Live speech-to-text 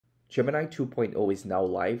Gemini 2.0 is now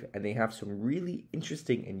live, and they have some really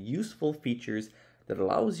interesting and useful features that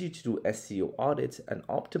allows you to do SEO audits and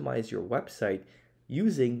optimize your website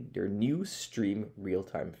using their new Stream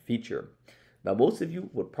Real-Time feature. Now, most of you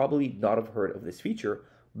would probably not have heard of this feature,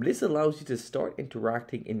 but this allows you to start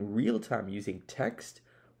interacting in real time using text,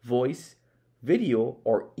 voice, video,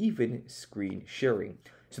 or even screen sharing.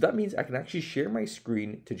 So that means I can actually share my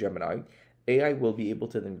screen to Gemini. AI will be able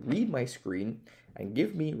to then read my screen and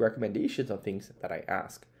give me recommendations on things that I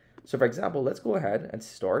ask. So for example, let's go ahead and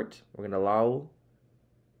start. We're going to allow,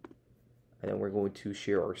 and then we're going to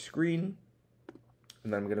share our screen.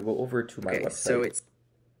 And then I'm going to go over to my website.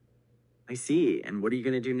 I see. And what are you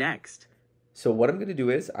going to do next? So what I'm going to do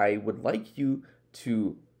is I would like you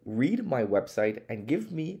to read my website and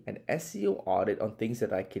give me an SEO audit on things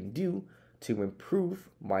that I can do to improve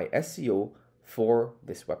my SEO for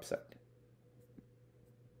this website.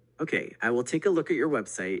 Okay, I will take a look at your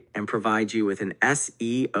website and provide you with an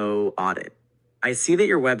SEO audit. I see that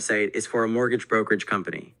your website is for a mortgage brokerage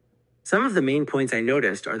company. Some of the main points I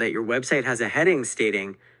noticed are that your website has a heading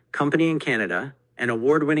stating Company in Canada, an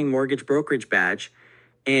award-winning mortgage brokerage badge,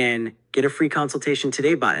 and Get a Free Consultation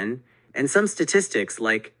Today button, and some statistics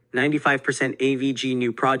like 95% AVG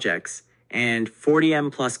new projects and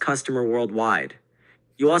 40M plus customer worldwide.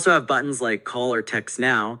 You also have buttons like Call or Text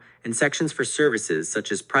Now and sections for services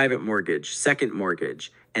such as private mortgage, second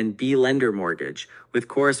mortgage, and B-lender mortgage with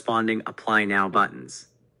corresponding Apply Now buttons.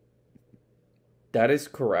 That is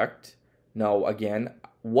correct. Now, again,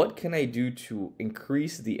 what can I do to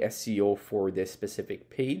increase the SEO for this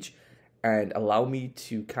specific page and allow me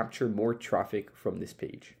to capture more traffic from this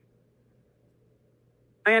page?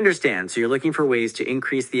 I understand. So you're looking for ways to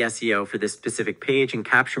increase the SEO for this specific page and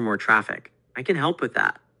capture more traffic. I can help with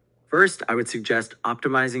that. First, I would suggest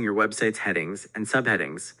optimizing your website's headings and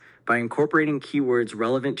subheadings by incorporating keywords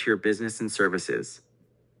relevant to your business and services.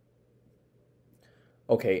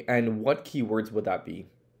 Okay, and what keywords would that be?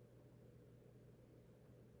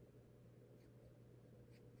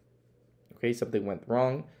 Okay, something went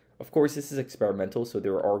wrong. Of course, this is experimental, so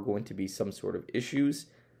there are going to be some sort of issues.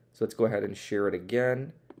 So let's go ahead and share it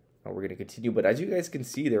again. We're going to continue. But as you guys can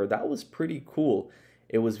see there, that was pretty cool.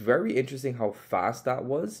 It was very interesting how fast that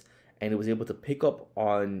was. And it was able to pick up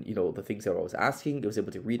on, the things that I was asking. It was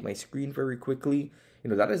able to read my screen very quickly.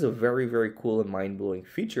 That is a very, very cool and mind-blowing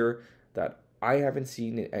feature that I haven't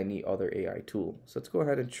seen in any other AI tool. So let's go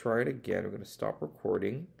ahead and try it again. We're going to stop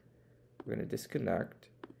recording. We're going to disconnect.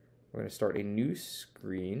 We're going to start a new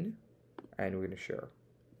screen. And we're going to share.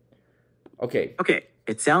 Okay.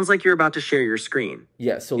 It sounds like you're about to share your screen.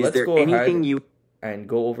 Yeah, so let's go ahead and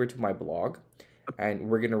go over to my blog. And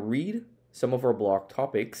we're going to read some of our blog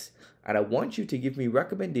topics. And I want you to give me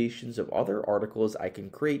recommendations of other articles I can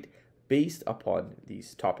create based upon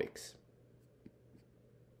these topics.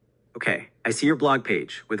 Okay, I see your blog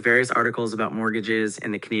page with various articles about mortgages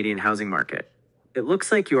in the Canadian housing market. It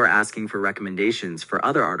looks like you are asking for recommendations for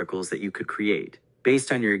other articles that you could create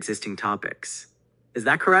based on your existing topics. Is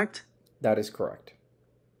that correct? That is correct.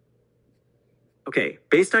 Okay,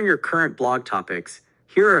 based on your current blog topics,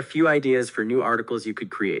 here are a few ideas for new articles you could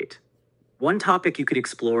create. One topic you could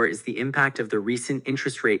explore is the impact of the recent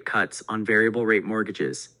interest rate cuts on variable rate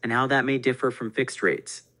mortgages and how that may differ from fixed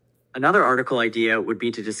rates. Another article idea would be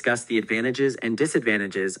to discuss the advantages and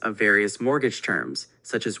disadvantages of various mortgage terms,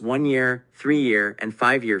 such as 1-year, 3-year, and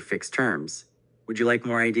 5-year fixed terms. Would you like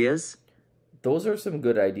more ideas? Those are some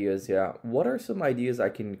good ideas, yeah. What are some ideas I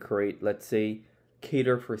can create, let's say,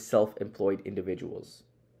 cater for self-employed individuals?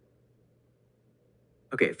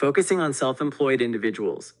 Okay, focusing on self-employed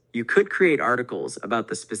individuals, you could create articles about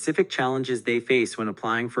the specific challenges they face when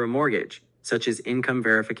applying for a mortgage, such as income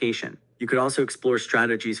verification. You could also explore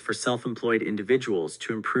strategies for self-employed individuals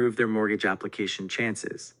to improve their mortgage application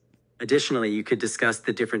chances. Additionally, you could discuss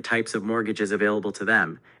the different types of mortgages available to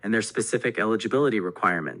them and their specific eligibility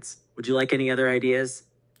requirements. Would you like any other ideas?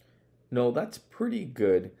 No, that's pretty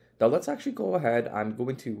good. Now let's actually go ahead. I'm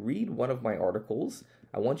going to read one of my articles.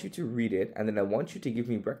 I want you to read it, and then I want you to give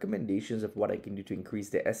me recommendations of what I can do to increase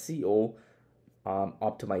the SEO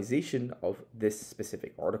optimization of this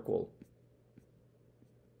specific article.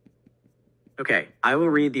 Okay, I will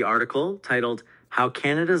read the article titled, How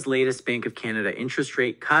Canada's Latest Bank of Canada Interest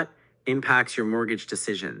Rate Cut Impacts Your Mortgage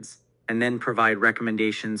Decisions, and then provide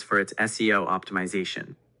recommendations for its SEO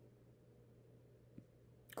optimization.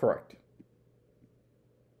 Correct.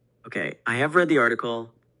 Okay, I have read the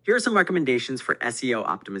article. Here are some recommendations for SEO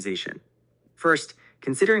optimization. First,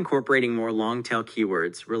 consider incorporating more long-tail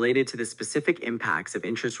keywords related to the specific impacts of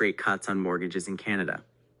interest rate cuts on mortgages in Canada.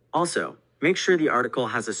 Also, Make sure the article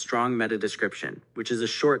has a strong meta description, which is a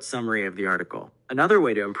short summary of the article. Another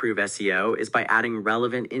way to improve SEO is by adding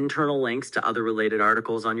relevant internal links to other related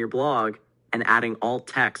articles on your blog and adding alt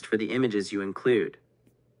text for the images you include.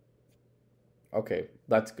 Okay,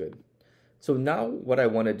 that's good. So now what I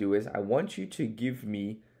want to do is I want you to give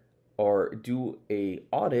me or do a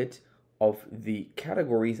audit of the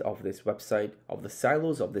categories of this website, of the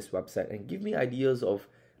silos of this website, and give me ideas of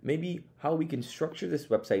maybe how we can structure this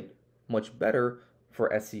website much better for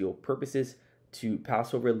SEO purposes to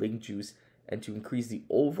pass over link juice and to increase the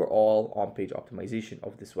overall on-page optimization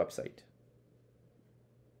of this website.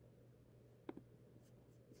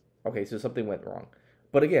 Okay, so something went wrong.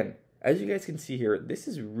 But again, as you guys can see here, this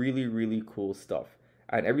is really, really cool stuff.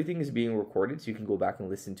 And everything is being recorded, so you can go back and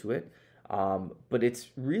listen to it. But it's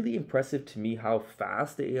really impressive to me how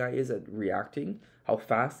fast the AI is at reacting, how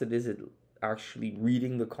fast it is at actually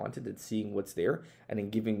reading the content and seeing what's there and then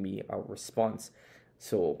giving me a response.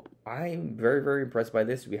 So I'm very, very impressed by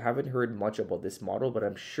this. We haven't heard much about this model, but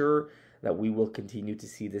I'm sure that we will continue to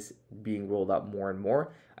see this being rolled out more and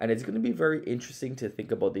more. And it's going to be very interesting to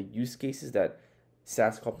think about the use cases that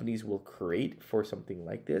SaaS companies will create for something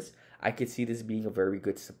like this. I could see this being a very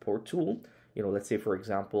good support tool. Let's say, for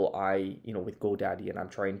example, with GoDaddy and I'm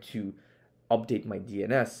trying to update my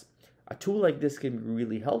DNS. A tool like this can be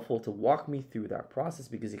really helpful to walk me through that process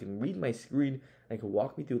because it can read my screen and can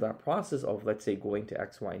walk me through that process of, let's say, going to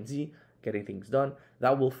X, Y, and Z, getting things done.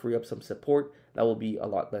 That will free up some support. That will be a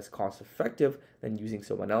lot less cost effective than using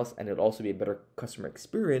someone else, and it'll also be a better customer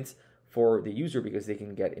experience for the user because they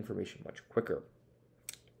can get information much quicker.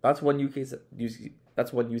 That's one use case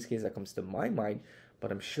that comes to my mind,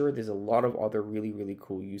 but I'm sure there's a lot of other really, really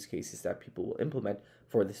cool use cases that people will implement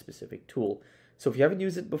for this specific tool. So if you haven't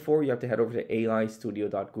used it before, you have to head over to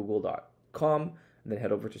aistudio.google.com and then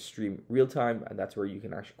head over to Stream Realtime, and that's where you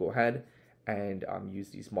can actually go ahead and use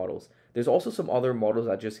these models. There's also some other models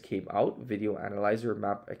that just came out: Video Analyzer,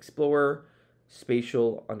 Map Explorer,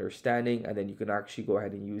 Spatial Understanding, and then you can actually go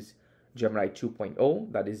ahead and use Gemini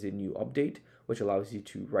 2.0. That is a new update, which allows you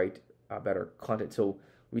to write better content. So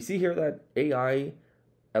we see here that AI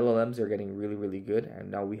LLMs are getting really, really good, and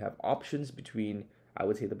now we have options between, I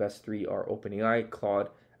would say the best three are OpenAI, Claude,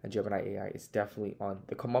 and Gemini AI is definitely on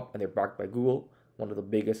the come up, and they're backed by Google, one of the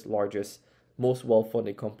biggest, largest, most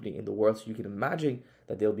well-funded company in the world. So you can imagine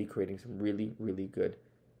that they'll be creating some really, really good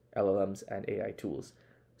LLMs and AI tools.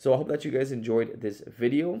 So I hope that you guys enjoyed this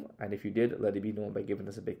video, and if you did, let it be known by giving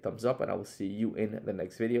us a big thumbs up, and I will see you in the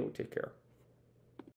next video. Take care.